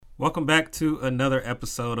Welcome back to another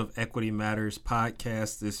episode of Equity Matters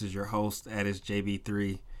podcast. This is your host, Addis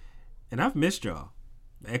JB3, and I've missed y'all.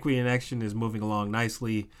 Equity in Action is moving along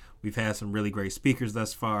nicely. We've had some really great speakers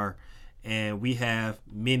thus far, and we have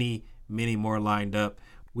many more lined up.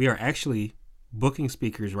 We are actually booking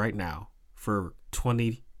speakers right now for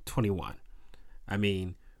 2021. I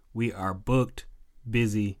mean, we are booked,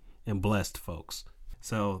 busy, and blessed, folks.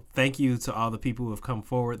 So thank you to all the people who have come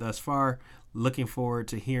forward thus far. Looking forward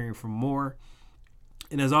to hearing from more.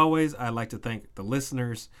 And as always, I'd like to thank the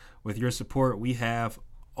listeners. With your support, we have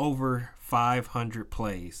over 500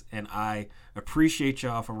 plays, and I appreciate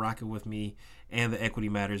y'all for rocking with me and the Equity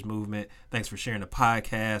Matters movement. Thanks for sharing the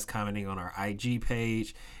podcast, commenting on our IG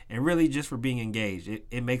page, and really just for being engaged.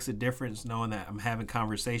 It makes a difference knowing that I'm having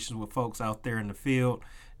conversations with folks out there in the field,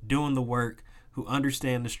 doing the work, who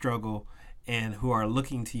understand the struggle, and who are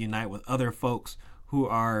looking to unite with other folks who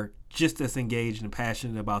are just as engaged and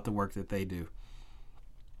passionate about the work that they do.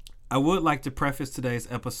 I would like to preface today's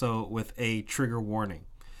episode with a trigger warning.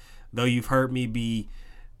 Though you've heard me be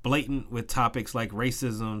blatant with topics like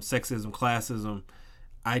racism, sexism, classism,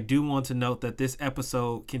 I do want to note that this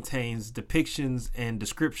episode contains depictions and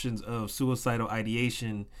descriptions of suicidal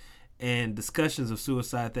ideation and discussions of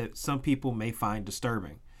suicide that some people may find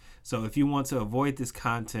disturbing. So if you want to avoid this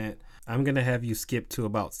content, I'm going to have you skip to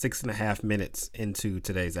about 6.5 minutes into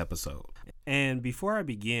today's episode. And before I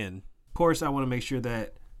begin, of course, I want to make sure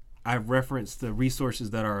that I've referenced the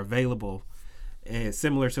resources that are available, and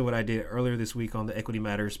similar to what I did earlier this week on the Equity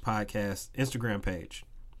Matters podcast Instagram page.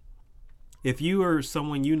 If you or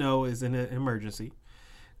someone you know is in an emergency,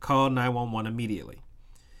 call 911 immediately.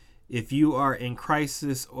 If you are in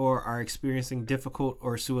crisis or are experiencing difficult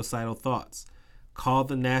or suicidal thoughts, call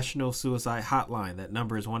the National Suicide Hotline. That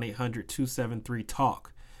number is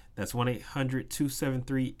 1-800-273-TALK. That's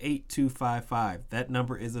 1-800-273-8255. That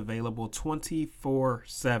number is available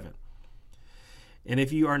 24/7. And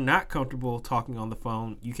if you are not comfortable talking on the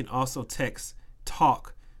phone, you can also text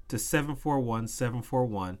TALK to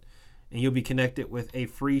 741-741, and you'll be connected with a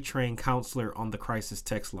free trained counselor on the crisis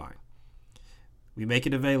text line. We make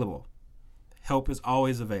it available. Help is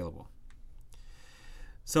always available.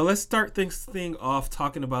 So let's start this thing off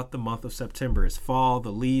talking about the month of September. It's fall,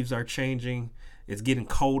 the leaves are changing, it's getting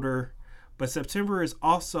colder, but September is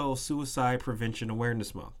also Suicide Prevention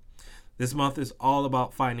Awareness Month. This month is all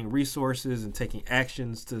about finding resources and taking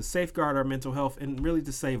actions to safeguard our mental health and really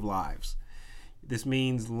to save lives. This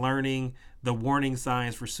means learning the warning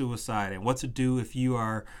signs for suicide and what to do if you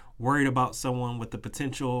are worried about someone with the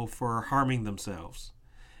potential for harming themselves.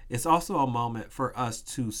 It's also a moment for us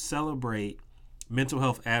to celebrate mental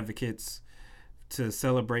health advocates, to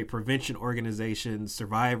celebrate prevention organizations,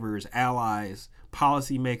 survivors, allies,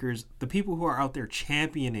 policymakers, the people who are out there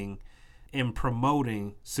championing and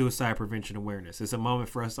promoting suicide prevention awareness. It's a moment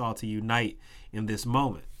for us all to unite in this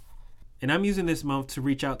moment. And I'm using this month to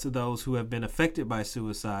reach out to those who have been affected by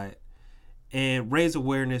suicide and raise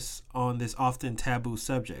awareness on this often taboo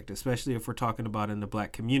subject, especially if we're talking about in the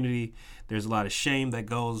Black community. There's a lot of shame that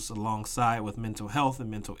goes alongside with mental health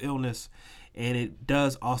and mental illness. And it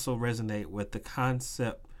does also resonate with the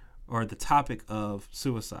concept or the topic of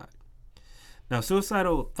suicide. Now,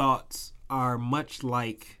 suicidal thoughts are much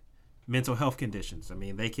like mental health conditions. I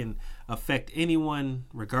mean, they can affect anyone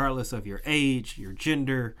regardless of your age, your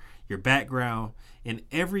gender, your background. And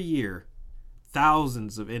every year,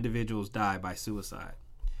 thousands of individuals die by suicide.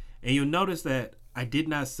 And you'll notice that I did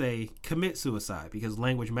not say commit suicide because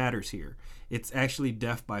language matters here. It's actually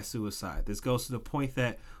death by suicide. This goes to the point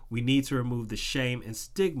that we need to remove the shame and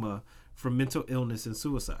stigma from mental illness and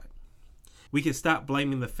suicide. We can stop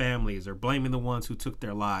blaming the families or blaming the ones who took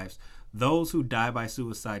their lives. Those who die by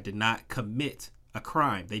suicide did not commit a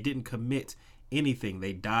crime. They didn't commit anything.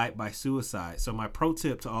 They died by suicide. So my pro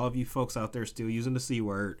tip to all of you folks out there still using the C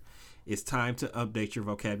word, it's time to update your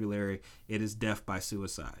vocabulary. It is death by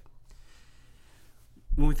suicide.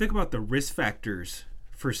 When we think about the risk factors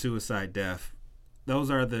for suicide death,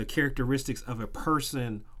 those are the characteristics of a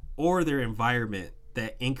person or their environment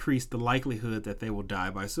that increase the likelihood that they will die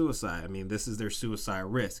by suicide. I mean, this is their suicide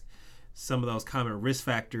risk. Some of those common risk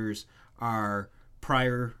factors are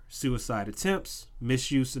prior suicide attempts,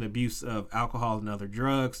 misuse and abuse of alcohol and other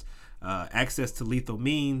drugs, access to lethal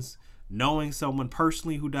means, knowing someone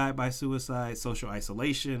personally who died by suicide, social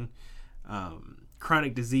isolation,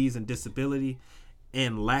 chronic disease and disability,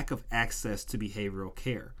 and lack of access to behavioral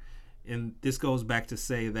care. And this goes back to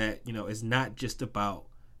say that, it's not just about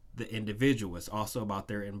the individual. It's also about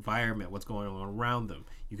their environment, what's going on around them.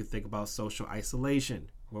 You can think about social isolation,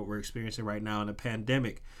 what we're experiencing right now in the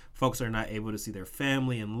pandemic. Folks are not able to see their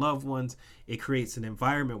family and loved ones. It creates an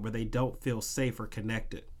environment where they don't feel safe or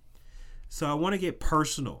connected. So I want to get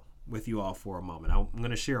personal with you all for a moment. I'm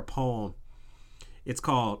going to share a poem. It's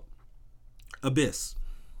called Abyss.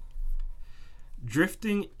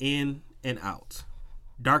 Drifting in and out.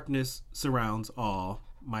 Darkness surrounds all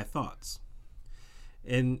my thoughts.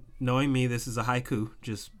 And knowing me, this is a haiku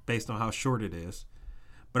just based on how short it is.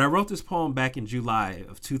 But I wrote this poem back in July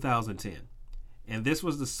of 2010. And this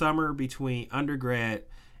was the summer between undergrad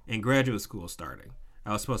and graduate school starting.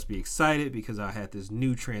 I was supposed to be excited because I had this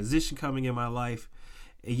new transition coming in my life.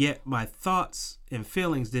 And yet my thoughts and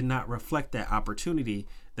feelings did not reflect that opportunity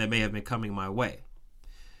that may have been coming my way.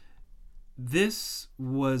 This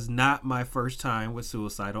was not my first time with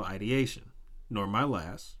suicidal ideation, nor my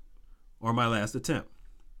last, or my last attempt.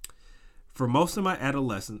 For most of my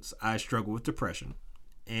adolescence, I struggled with depression.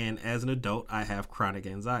 And as an adult, I have chronic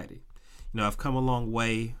anxiety. I've come a long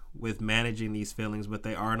way with managing these feelings, but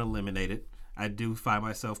they aren't eliminated. I do find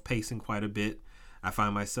myself pacing quite a bit. I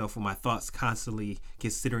find myself with my thoughts constantly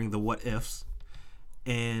considering the what ifs.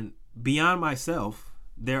 And beyond myself,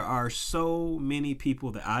 there are so many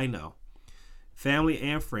people that I know, family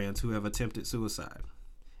and friends, who have attempted suicide.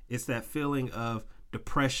 It's that feeling of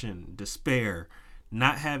depression, despair,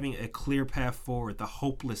 not having a clear path forward, the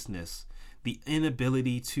hopelessness, the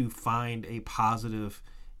inability to find a positive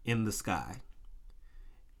in the sky.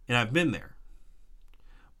 And I've been there.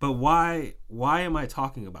 But why am I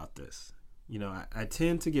talking about this? I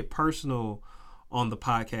tend to get personal on the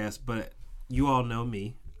podcast, but you all know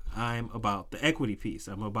me. I'm about the equity piece.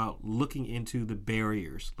 I'm about looking into the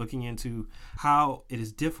barriers, looking into how it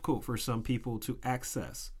is difficult for some people to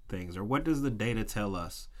access things, or what does the data tell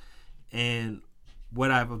us? And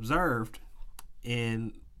what I've observed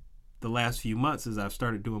in the last few months as I've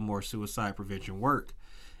started doing more suicide prevention work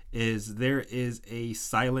is there is a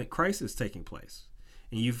silent crisis taking place.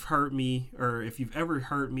 And you've heard me, or if you've ever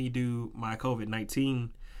heard me do my COVID-19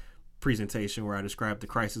 presentation where I describe the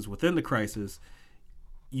crisis within the crisis,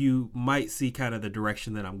 you might see kind of the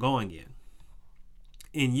direction that I'm going in.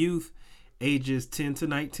 In youth, ages 10 to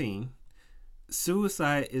 19,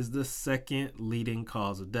 suicide is the second leading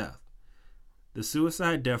cause of death. The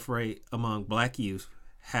suicide death rate among Black youth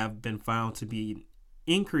have been found to be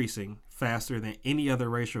increasing faster than any other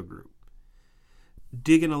racial group.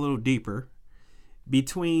 Digging a little deeper,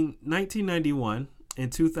 between 1991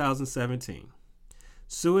 and 2017,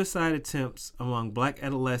 suicide attempts among Black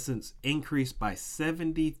adolescents increased by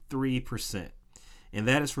 73%, and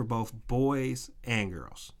that is for both boys and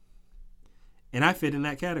girls. And I fit in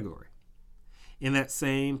that category. In that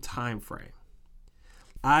same time frame,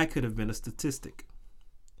 I could have been a statistic.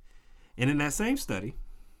 And in that same study,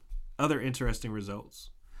 other interesting results,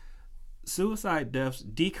 suicide deaths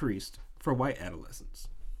decreased for white adolescents.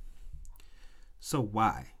 So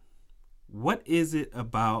why? What is it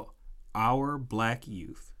about our Black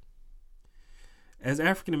youth? As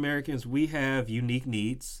African Americans, we have unique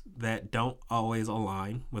needs that don't always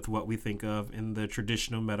align with what we think of in the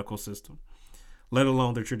traditional medical system, let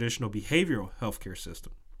alone the traditional behavioral healthcare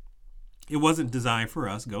system. It wasn't designed for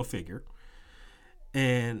us, go figure.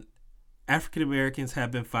 And African Americans have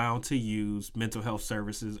been found to use mental health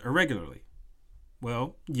services irregularly.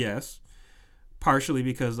 Well, yes, partially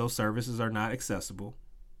because those services are not accessible,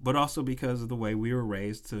 but also because of the way we were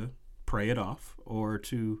raised to pray it off or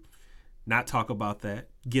to not talk about that,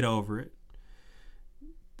 get over it.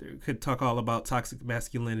 There could talk all about toxic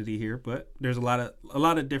masculinity here, but there's a lot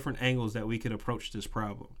of different angles that we could approach this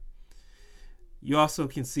problem. You also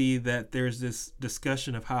can see that there's this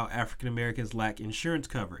discussion of how African Americans lack insurance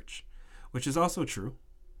coverage, which is also true,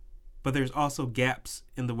 but there's also gaps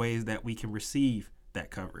in the ways that we can receive that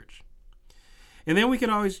coverage. And then we can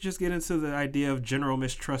always just get into the idea of general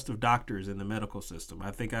mistrust of doctors in the medical system. I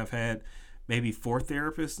think I've had maybe 4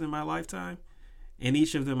 therapists in my lifetime, and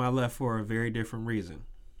each of them I left for a very different reason.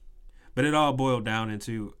 But it all boiled down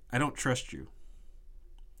into, I don't trust you.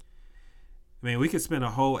 I mean, we could spend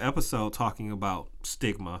a whole episode talking about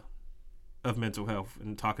stigma of mental health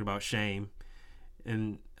and talking about shame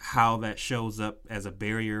and how that shows up as a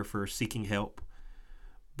barrier for seeking help.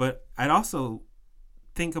 But I'd also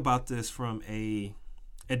think about this from a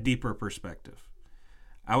deeper perspective.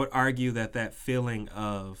 I would argue that feeling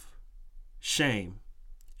of shame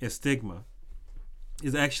and stigma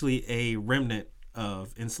is actually a remnant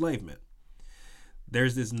of enslavement.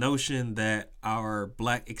 There's this notion that our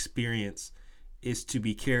Black experience is to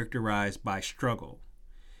be characterized by struggle.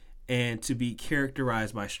 And to be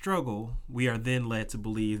characterized by struggle, we are then led to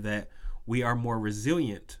believe that we are more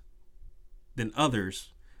resilient than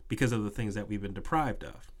others because of the things that we've been deprived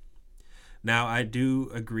of. Now, I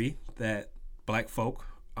do agree that Black folk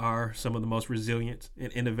are some of the most resilient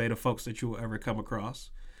and innovative folks that you will ever come across.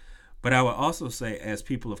 But I would also say, as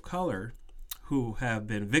people of color who have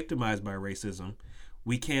been victimized by racism,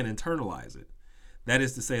 we can internalize it. That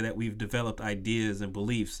is to say that we've developed ideas and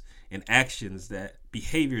beliefs and actions, that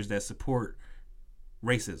behaviors that support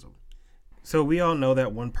racism. So we all know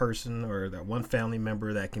that one person or that one family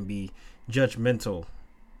member that can be judgmental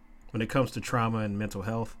when it comes to trauma and mental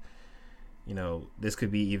health. You know, this could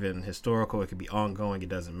be even historical, it could be ongoing, it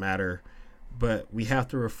doesn't matter. But we have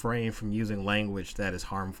to refrain from using language that is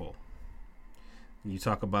harmful. You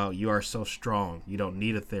talk about, you are so strong, you don't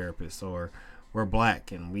need a therapist, or we're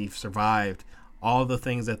Black and we've survived all the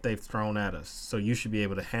things that they've thrown at us, so you should be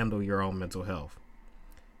able to handle your own mental health.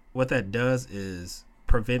 What that does is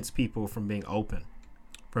prevents people from being open,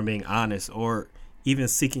 from being honest, or even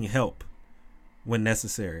seeking help when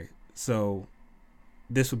necessary. So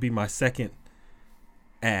this would be my second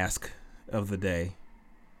ask of the day.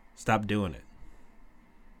 Stop doing it.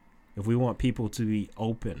 If we want people to be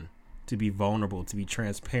open, to be vulnerable, to be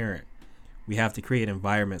transparent, we have to create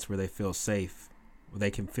environments where they feel safe, where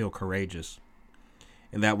they can feel courageous.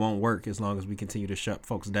 And that won't work as long as we continue to shut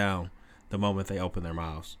folks down the moment they open their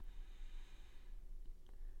mouths.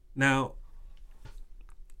 Now,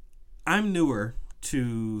 I'm newer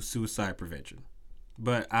to suicide prevention,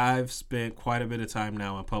 but I've spent quite a bit of time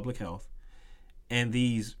now in public health, and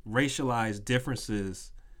these racialized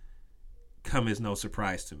differences come as no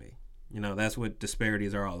surprise to me. You know, that's what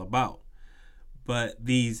disparities are all about. But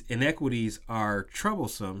these inequities are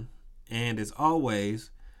troublesome, and as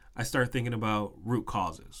always, I start thinking about root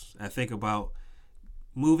causes. I think about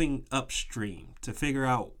moving upstream to figure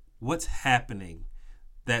out what's happening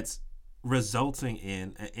that's resulting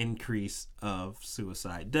in an increase of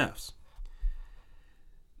suicide deaths.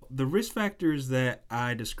 The risk factors that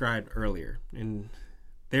I described earlier, and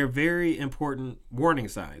they're very important warning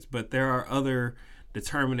signs, but there are other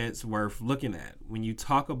determinants worth looking at. When you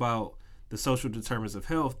talk about the social determinants of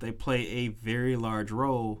health, they play a very large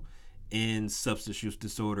role in substance use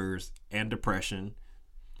disorders and depression,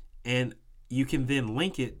 and you can then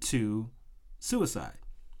link it to suicide.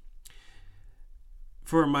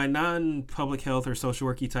 For my non-public health or social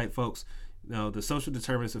worky type folks, you know, the social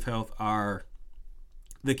determinants of health are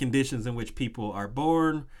the conditions in which people are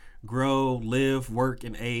born, grow, live, work,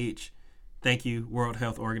 and age. Thank you, World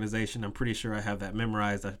Health Organization. I'm pretty sure I have that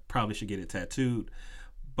memorized. I probably should get it tattooed.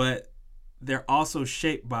 But they're also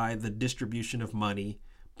shaped by the distribution of money,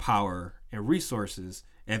 power, and resources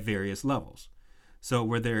at various levels. So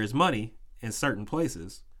where there is money in certain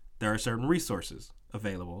places, there are certain resources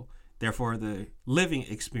available. Therefore, the living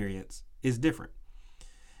experience is different.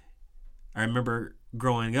 I remember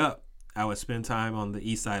growing up, I would spend time on the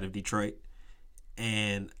east side of Detroit,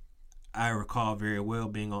 and I recall very well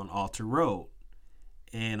being on Alter Road.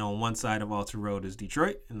 And on one side of Alter Road is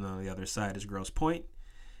Detroit, and on the other side is Grosse Pointe.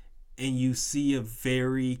 And you see a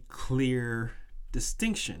very clear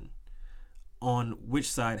distinction on which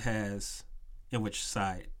side has and which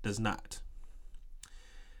side does not.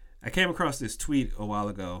 I came across this tweet a while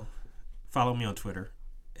ago. Follow me on Twitter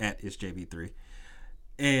 @isjb3.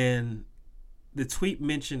 And the tweet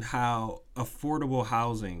mentioned how affordable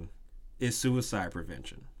housing is suicide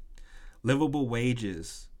prevention. Livable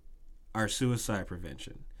wages are suicide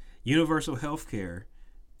prevention. Universal health care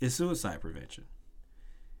is suicide prevention.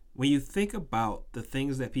 When you think about the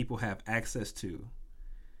things that people have access to,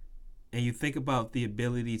 and you think about the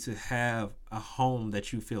ability to have a home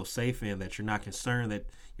that you feel safe in, that you're not concerned that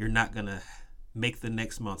you're not going to make the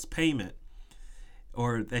next month's payment,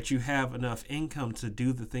 or that you have enough income to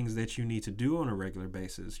do the things that you need to do on a regular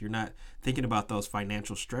basis. You're not thinking about those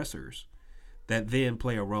financial stressors that then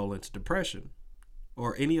play a role into depression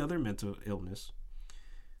or any other mental illness.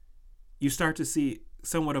 You start to see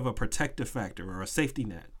somewhat of a protective factor or a safety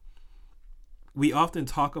net. We often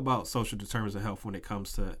talk about social determinants of health when it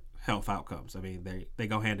comes to health outcomes. I mean, they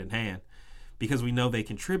go hand in hand because we know they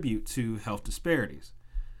contribute to health disparities.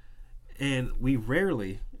 And we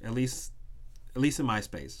rarely, at least in my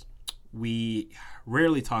space, we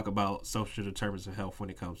rarely talk about social determinants of health when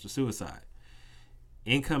it comes to suicide.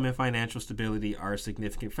 Income and financial stability are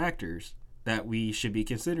significant factors that we should be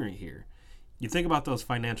considering here. You think about those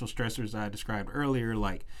financial stressors I described earlier,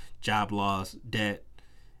 like job loss, debt,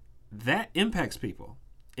 that impacts people,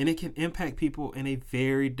 and it can impact people in a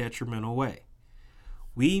very detrimental way.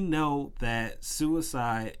 We know that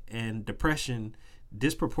suicide and depression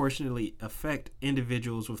disproportionately affect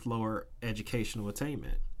individuals with lower educational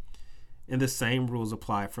attainment, and the same rules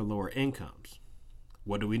apply for lower incomes.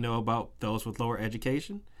 What do we know about those with lower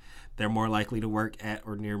education? they're more likely to work at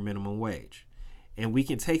or near minimum wage. And we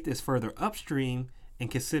can take this further upstream and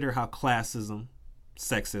consider how classism,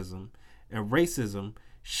 sexism, and racism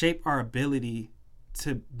shape our ability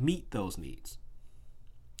to meet those needs.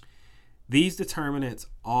 These determinants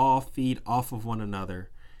all feed off of one another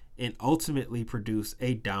and ultimately produce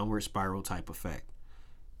a downward spiral type effect.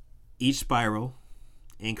 Each spiral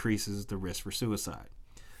increases the risk for suicide.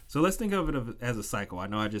 So let's think of it as a cycle. I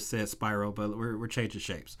know I just said spiral, but we're changing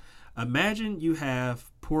shapes. Imagine you have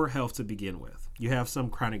poor health to begin with. You have some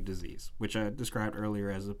chronic disease, which I described earlier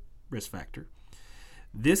as a risk factor.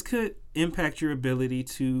 This could impact your ability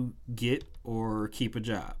to get or keep a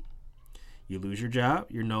job. You lose your job,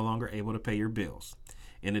 you're no longer able to pay your bills.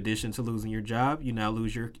 In addition to losing your job, you now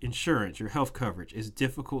lose your insurance, your health coverage. It's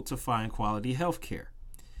difficult to find quality health care.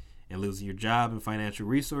 And losing your job and financial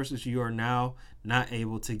resources, you are now not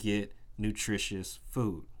able to get nutritious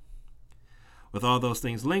food. With all those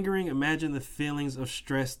things lingering, imagine the feelings of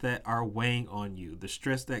stress that are weighing on you, the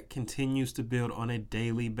stress that continues to build on a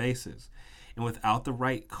daily basis. And without the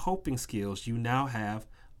right coping skills, you now have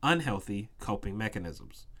unhealthy coping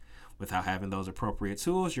mechanisms. Without having those appropriate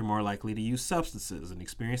tools, you're more likely to use substances and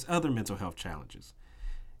experience other mental health challenges.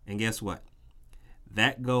 And guess what?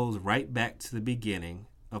 That goes right back to the beginning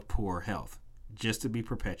of poor health, just to be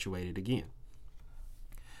perpetuated again.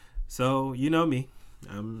 So, you know me,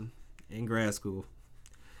 I'm in grad school,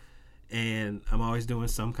 and I'm always doing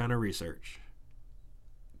some kind of research.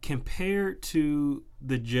 Compared to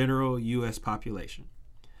the general U.S. population,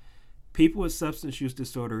 people with substance use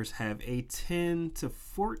disorders have a 10 to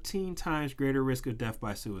 14 times greater risk of death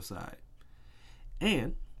by suicide.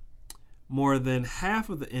 And more than half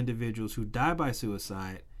of the individuals who die by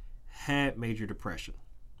suicide had major depression.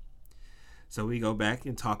 So we go back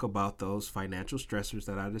and talk about those financial stressors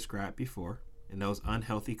that I described before and those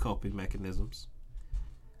unhealthy coping mechanisms.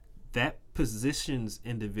 That positions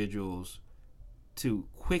individuals to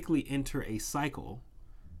quickly enter a cycle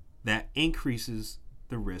that increases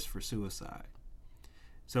the risk for suicide.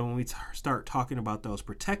 So when we start talking about those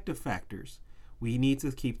protective factors, we need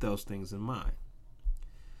to keep those things in mind.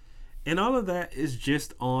 And all of that is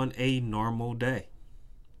just on a normal day.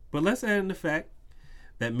 But let's add in the fact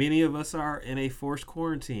that many of us are in a forced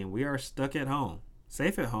quarantine. We are stuck at home,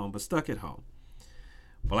 safe at home, but stuck at home.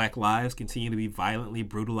 Black lives continue to be violently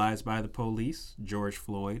brutalized by the police. George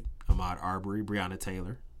Floyd, Ahmaud Arbery, Breonna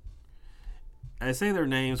Taylor. I say their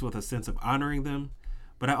names with a sense of honoring them,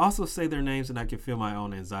 but I also say their names and I can feel my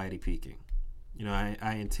own anxiety peaking. You know,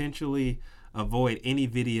 I intentionally avoid any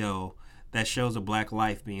video that shows a black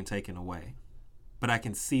life being taken away. But I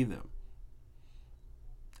can see them.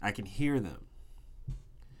 I can hear them.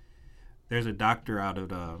 There's a doctor out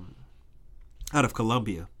of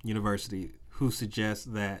Columbia University who suggests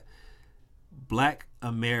that Black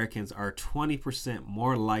Americans are 20%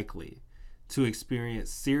 more likely to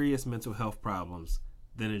experience serious mental health problems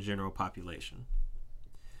than the general population.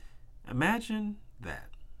 Imagine that.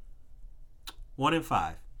 1 in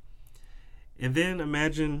 5. And then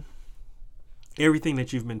imagine everything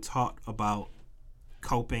that you've been taught about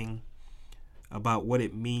coping, about what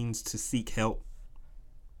it means to seek help.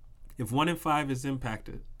 If 1 in 5 is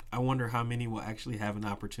impacted, I wonder how many will actually have an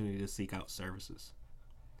opportunity to seek out services.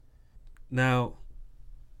 Now,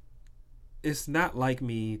 it's not like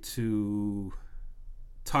me to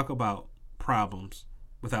talk about problems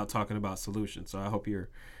without talking about solutions. So I hope you're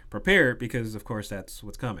prepared because, of course, that's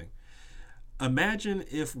what's coming. Imagine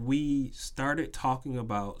if we started talking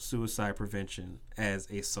about suicide prevention as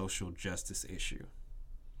a social justice issue.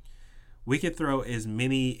 We could throw as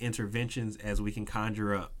many interventions as we can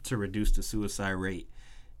conjure up to reduce the suicide rate,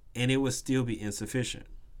 and it would still be insufficient.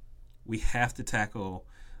 We have to tackle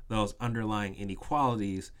those underlying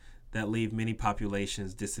inequalities that leave many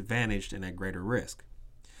populations disadvantaged and at greater risk.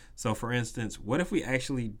 So, for instance, what if we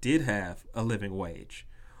actually did have a living wage?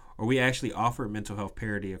 Or we actually offer mental health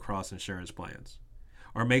parity across insurance plans,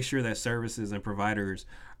 or make sure that services and providers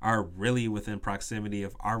are really within proximity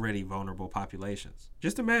of already vulnerable populations.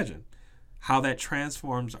 Just imagine how that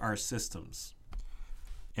transforms our systems.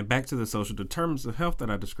 And back to the social determinants of health that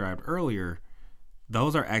I described earlier,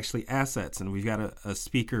 those are actually assets. And we've got a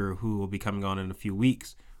speaker who will be coming on in a few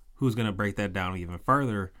weeks who's going to break that down even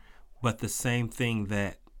further. But the same thing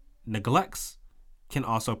that neglects can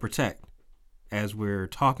also protect, as we're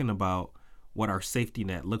talking about what our safety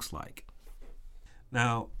net looks like.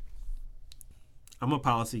 Now, I'm a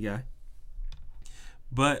policy guy,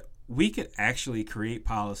 but we could actually create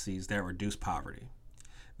policies that reduce poverty,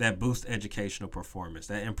 that boost educational performance,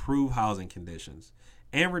 that improve housing conditions,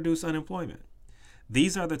 and reduce unemployment.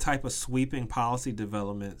 These are the type of sweeping policy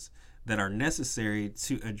developments that are necessary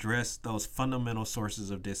to address those fundamental sources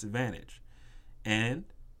of disadvantage. And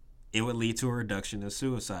it would lead to a reduction of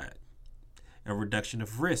suicide, a reduction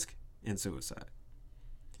of risk in suicide.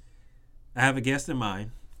 I have a guest in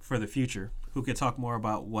mind for the future who could talk more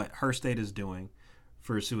about what her state is doing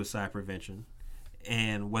for suicide prevention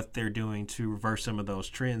and what they're doing to reverse some of those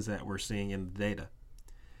trends that we're seeing in the data.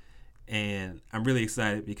 And I'm really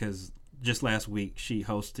excited because just last week she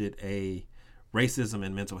hosted a racism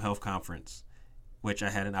and mental health conference, which I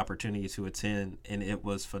had an opportunity to attend, and it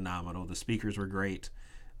was phenomenal. The speakers were great.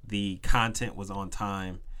 The content was on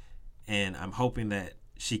time, and I'm hoping that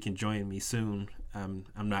she can join me soon. I'm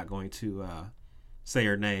not going to say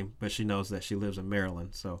her name, but she knows that she lives in Maryland,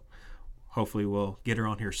 so hopefully we'll get her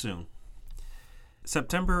on here soon.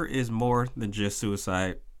 September is more than just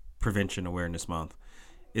Suicide Prevention Awareness Month.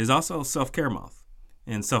 It is also Self-Care Month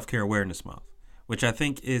and Self-Care Awareness Month, which I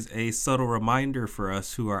think is a subtle reminder for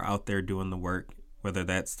us who are out there doing the work, whether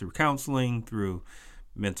that's through counseling, through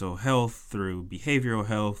mental health, through behavioral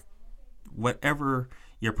health, whatever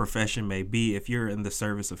your profession may be. If you're in the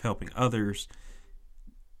service of helping others,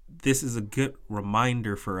 this is a good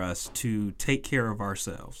reminder for us to take care of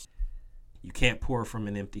ourselves. You can't pour from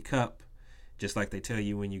an empty cup. Just like they tell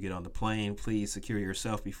you when you get on the plane, please secure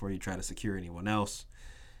yourself before you try to secure anyone else.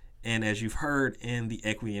 And as you've heard in the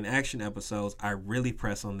Equity in Action episodes, I really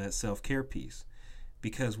press on that self-care piece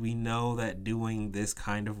because we know that doing this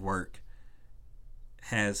kind of work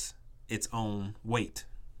has its own weight.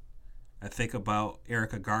 I think about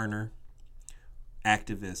Erica Garner,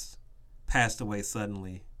 activist, passed away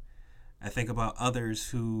suddenly. I think about others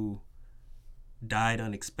who died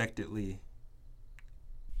unexpectedly.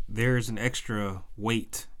 There's an extra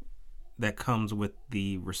weight that comes with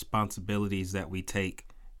the responsibilities that we take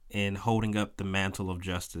in holding up the mantle of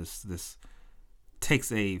justice. This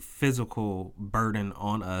takes a physical burden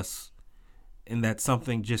on us, and that's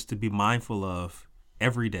something just to be mindful of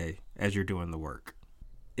every day as you're doing the work.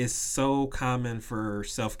 It's so common for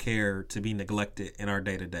self-care to be neglected in our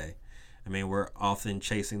day-to-day. I mean, we're often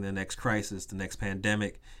chasing the next crisis, the next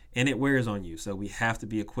pandemic, and it wears on you. So we have to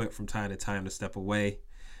be equipped from time to time to step away.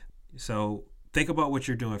 So think about what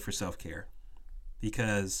you're doing for self-care,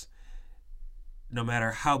 because no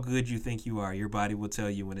matter how good you think you are, your body will tell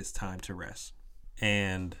you when it's time to rest.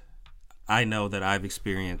 And I know that I've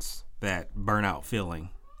experienced that burnout feeling.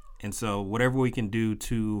 And so whatever we can do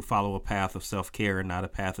to follow a path of self-care and not a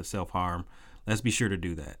path of self-harm, let's be sure to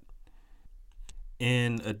do that.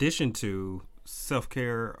 In addition to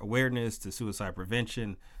self-care awareness, to suicide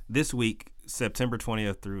prevention, this week, September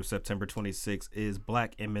 20th through September 26th, is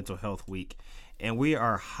Black and Mental Health Week. And we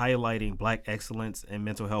are highlighting Black excellence in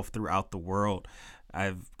mental health throughout the world.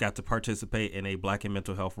 I've got to participate in a Black and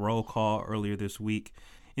Mental Health roll call earlier this week.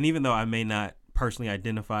 And even though I may not personally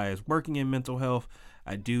identify as working in mental health,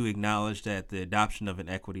 I do acknowledge that the adoption of an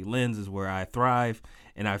equity lens is where I thrive.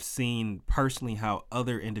 And I've seen personally how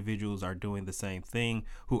other individuals are doing the same thing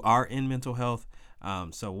who are in mental health.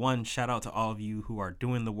 So one, shout out to all of you who are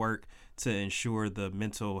doing the work to ensure the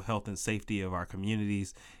mental health and safety of our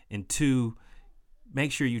communities. And two,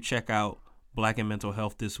 make sure you check out Black and Mental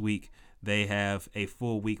Health this week. They have a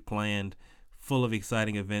full week planned, full of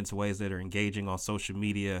exciting events, ways that are engaging on social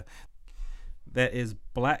media. That is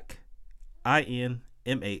Black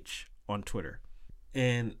INMH on Twitter.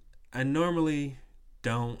 And I normally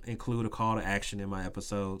don't include a call to action in my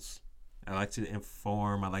episodes. I like to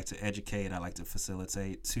inform, I like to educate, I like to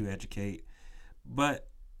facilitate to educate. But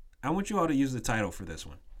I want you all to use the title for this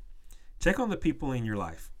one. Check on the people in your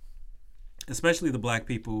life, especially the Black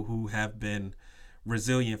people who have been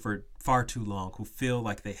resilient for far too long, who feel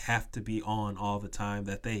like they have to be on all the time,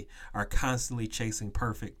 that they are constantly chasing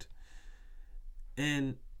perfect.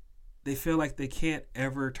 And they feel like they can't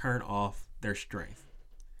ever turn off their strength.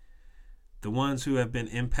 The ones who have been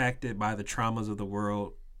impacted by the traumas of the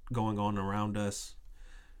world going on around us,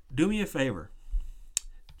 do me a favor.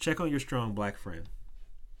 Check on your strong Black friend.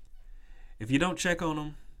 If you don't check on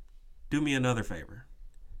them, do me another favor.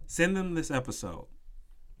 Send them this episode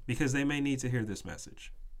because they may need to hear this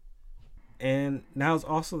message. And now is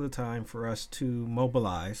also the time for us to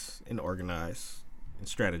mobilize and organize and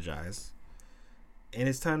strategize. And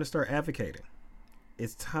it's time to start advocating.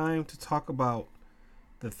 It's time to talk about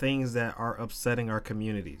the things that are upsetting our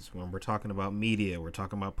communities. When we're talking about media, we're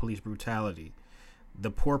talking about police brutality,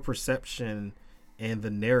 the poor perception and the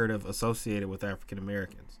narrative associated with African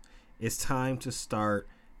Americans. It's time to start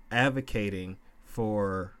advocating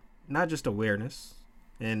for not just awareness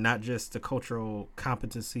and not just the cultural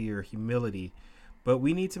competency or humility, but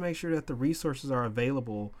we need to make sure that the resources are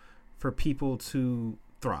available for people to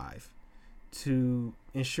thrive. to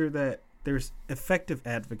ensure that there's effective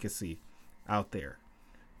advocacy out there.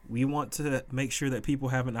 We want to make sure that people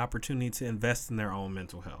have an opportunity to invest in their own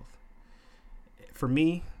mental health. For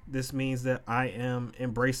me, this means that I am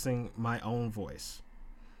embracing my own voice.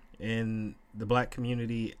 In the Black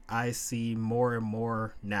community, I see more and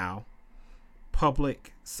more now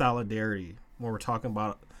public solidarity when we're talking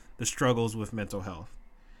about the struggles with mental health.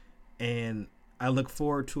 And I look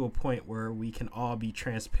forward to a point where we can all be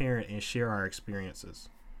transparent and share our experiences.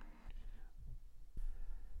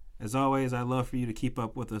 As always, I'd love for you to keep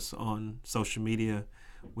up with us on social media.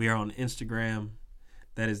 We are on Instagram.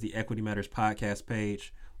 That is the Equity Matters podcast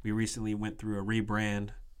page. We recently went through a rebrand.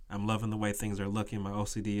 I'm loving the way things are looking. My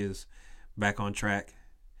OCD is back on track.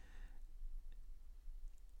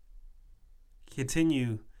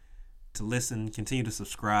 Continue to listen, continue to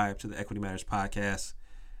subscribe to the Equity Matters podcast.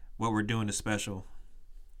 What we're doing is special.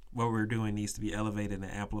 What we're doing needs to be elevated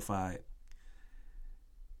and amplified.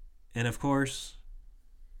 And of course,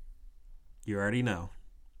 you already know,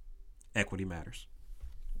 Equity Matters.